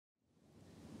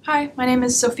Hi, my name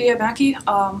is Sophia Mackey.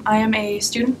 I am a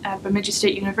student at Bemidji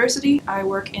State University. I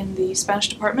work in the Spanish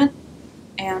department,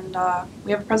 and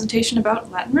we have a presentation about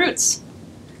Latin roots.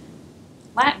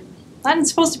 Latin. Latin's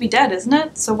supposed to be dead, isn't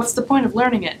it? So what's the point of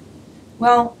learning it?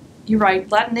 Well, you're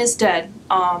right, Latin is dead,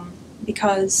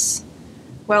 because,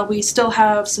 well, we still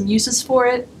have some uses for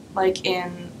it, like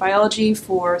in biology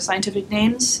for scientific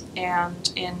names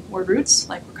and in word roots,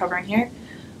 like we're covering here.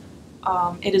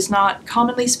 It is not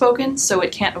commonly spoken, so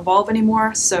it can't evolve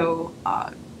anymore. So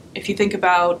if you think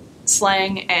about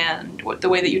slang and the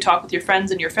way that you talk with your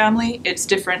friends and your family, it's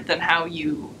different than how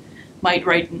you might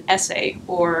write an essay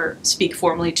or speak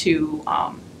formally to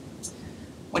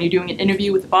when you're doing an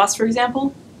interview with the boss, for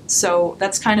example. So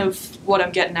that's kind of what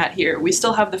I'm getting at here. We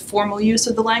still have the formal use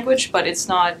of the language, but it's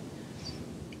not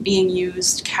being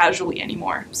used casually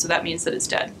anymore. So that means that it's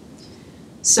dead.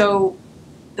 So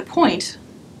the point,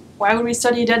 why would we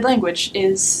study a dead language,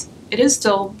 is it is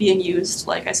still being used.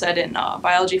 Like I said, in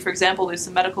biology, for example, there's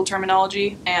some medical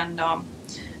terminology, and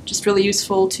just really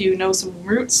useful to know some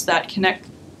roots that connect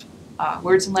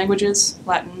words and languages.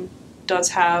 Latin does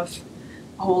have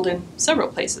a hold in several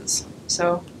places.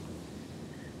 So,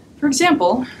 for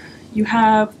example, you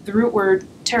have the root word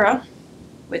terra,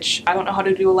 which I don't know how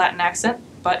to do a Latin accent,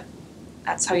 but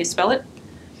that's how you spell it.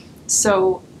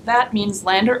 So that means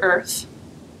land or earth.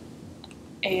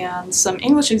 And some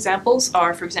English examples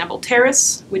are, for example,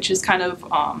 terrace, which is kind of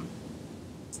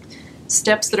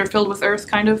steps that are filled with earth,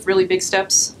 kind of, really big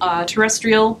steps.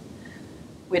 Terrestrial,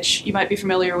 which you might be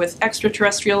familiar with.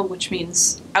 Extraterrestrial, which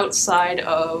means outside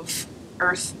of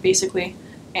earth, basically.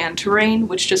 And terrain,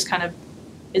 which just kind of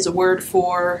is a word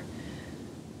for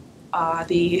how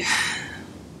the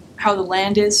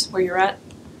land is, where you're at.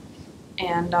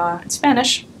 And in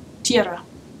Spanish, tierra,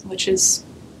 which is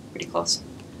pretty close.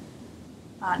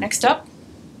 Next up,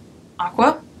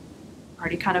 aqua.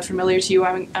 Already kind of familiar to you,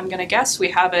 I'm going to guess. We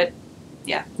have it,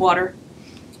 water.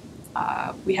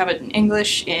 We have it in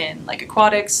English in like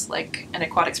aquatics, like an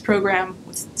aquatics program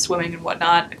with swimming and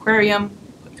whatnot. Aquarium,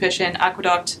 put fish in.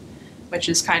 Aqueduct, which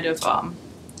is kind of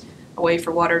a way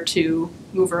for water to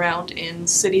move around in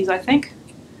cities, I think.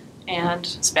 And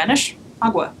Spanish,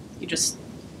 agua. You just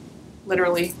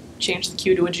literally change the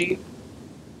Q to a G.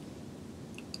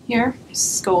 Here,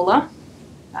 scola.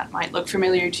 That might look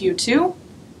familiar to you too.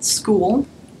 School.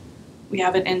 We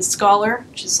have it in scholar,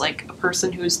 which is like a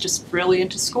person who is just really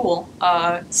into school.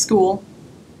 School.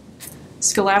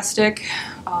 Scholastic,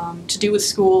 to do with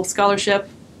school, scholarship,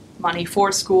 money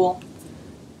for school.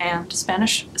 And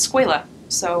Spanish, escuela.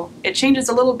 So it changes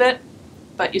a little bit,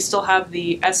 but you still have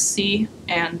the SC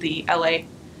and the LA.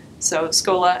 So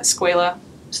escola, escuela,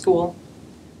 school,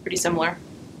 pretty similar.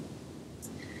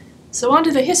 So on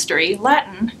to the history.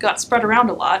 Latin got spread around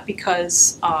a lot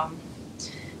because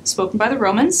spoken by the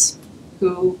Romans,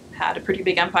 who had a pretty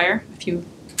big empire, if you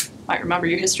might remember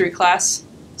your history class.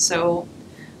 So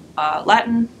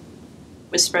Latin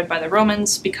was spread by the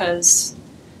Romans because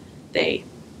they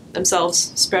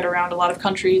themselves spread around a lot of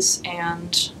countries,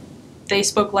 and they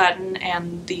spoke Latin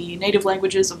and the native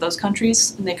languages of those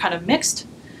countries, and they kind of mixed.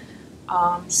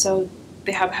 So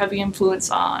they have a heavy influence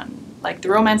on like the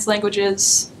Romance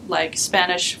languages, like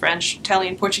Spanish, French,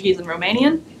 Italian, Portuguese, and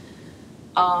Romanian.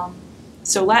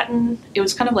 So Latin, it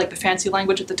was kind of like the fancy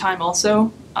language at the time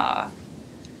also.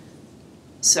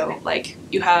 So like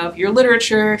you have your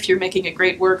literature, if you're making a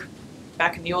great work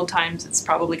back in the old times, it's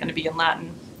probably going to be in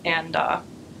Latin. And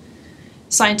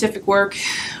scientific work,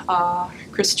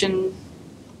 Christian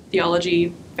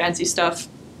theology, fancy stuff.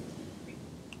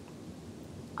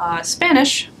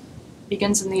 Spanish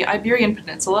begins in the Iberian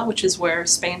Peninsula, which is where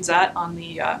Spain's at on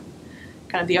the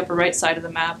kind of the upper right side of the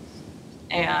map.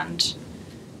 And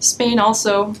Spain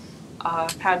also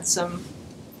had some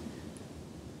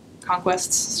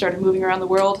conquests, started moving around the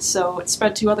world, so it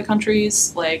spread to other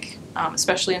countries, like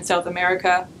especially in South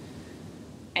America.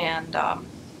 And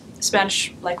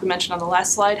Spanish, like we mentioned on the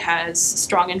last slide, has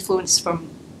strong influence from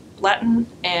Latin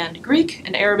and Greek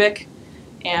and Arabic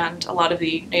and a lot of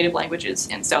the native languages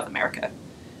in South America.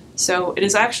 So it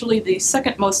is actually the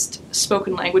second most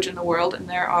spoken language in the world, and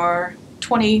there are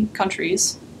 20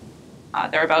 countries,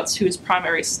 thereabouts, whose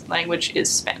primary language is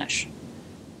Spanish.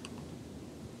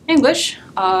 English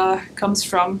comes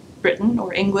from Britain,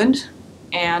 or England,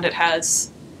 and it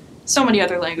has so many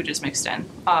other languages mixed in.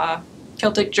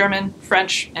 Celtic, German,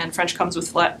 French, and French comes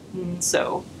with Latin,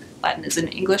 so Latin is in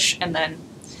English, and then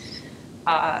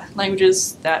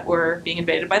languages that were being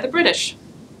invaded by the British.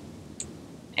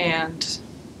 And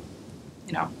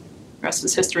the rest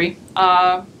is history.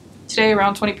 Today,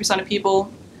 around 20% of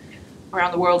people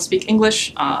around the world speak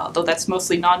English, though that's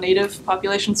mostly non-native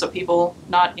population, so people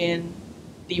not in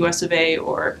the US of A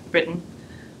or Britain.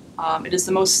 It is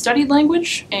the most studied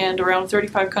language, and around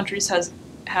 35 countries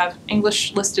have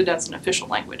English listed as an official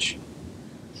language.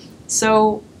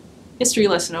 So, history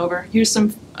lesson over. Here's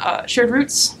some shared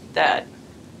roots that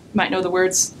you might know the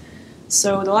words.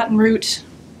 So the Latin root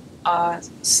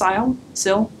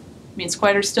sil, means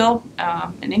quieter still.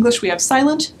 In English we have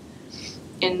silent.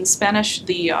 In Spanish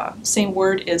the same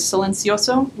word is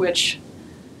silencioso, which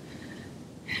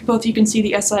both you can see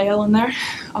the SIL in there.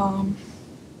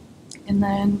 And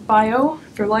then bio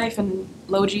for life, and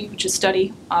logi, which is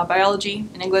study, biology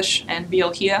in English, and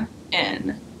biología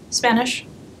in Spanish.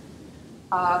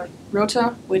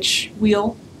 Rota, which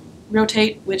wheel,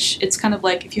 rotate, which it's kind of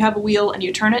like if you have a wheel and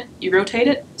you turn it, you rotate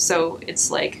it, so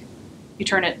it's like you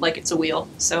turn it like it's a wheel.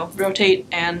 So rotate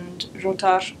and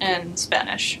rotar in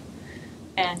Spanish.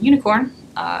 And unicorn,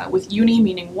 with uni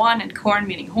meaning one and corn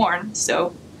meaning horn,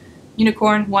 so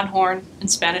unicorn, one horn, in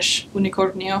Spanish,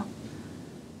 unicornio.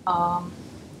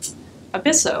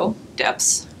 Abysso,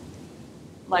 depths,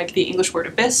 like the English word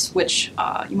abyss, which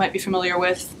you might be familiar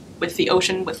with the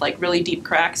ocean with like really deep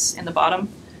cracks in the bottom.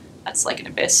 That's like an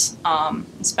abyss.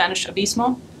 In Spanish,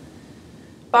 abismo.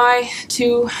 Bi,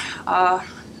 two,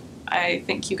 I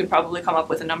think you could probably come up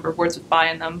with a number of words with bi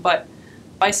in them, but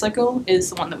bicycle is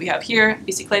the one that we have here,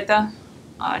 bicicleta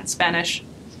in Spanish,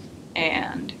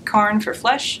 and carne for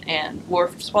flesh, and war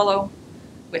for swallow,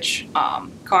 which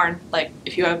carne, like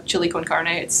if you have chili con carne,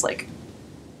 it's like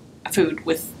a food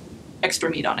with extra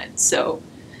meat on it. So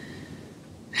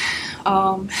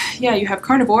yeah, you have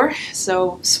carnivore,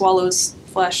 so swallows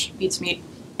flesh, eats meat,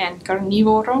 and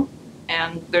carnivoro,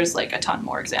 and there's like a ton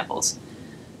more examples.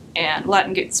 And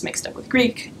Latin gets mixed up with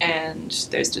Greek, and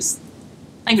there's just,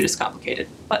 language is complicated,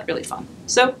 but really fun.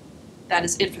 So that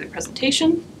is it for the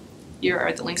presentation. Here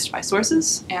are the links to my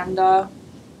sources, and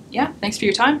yeah, thanks for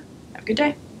your time. Have a good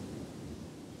day.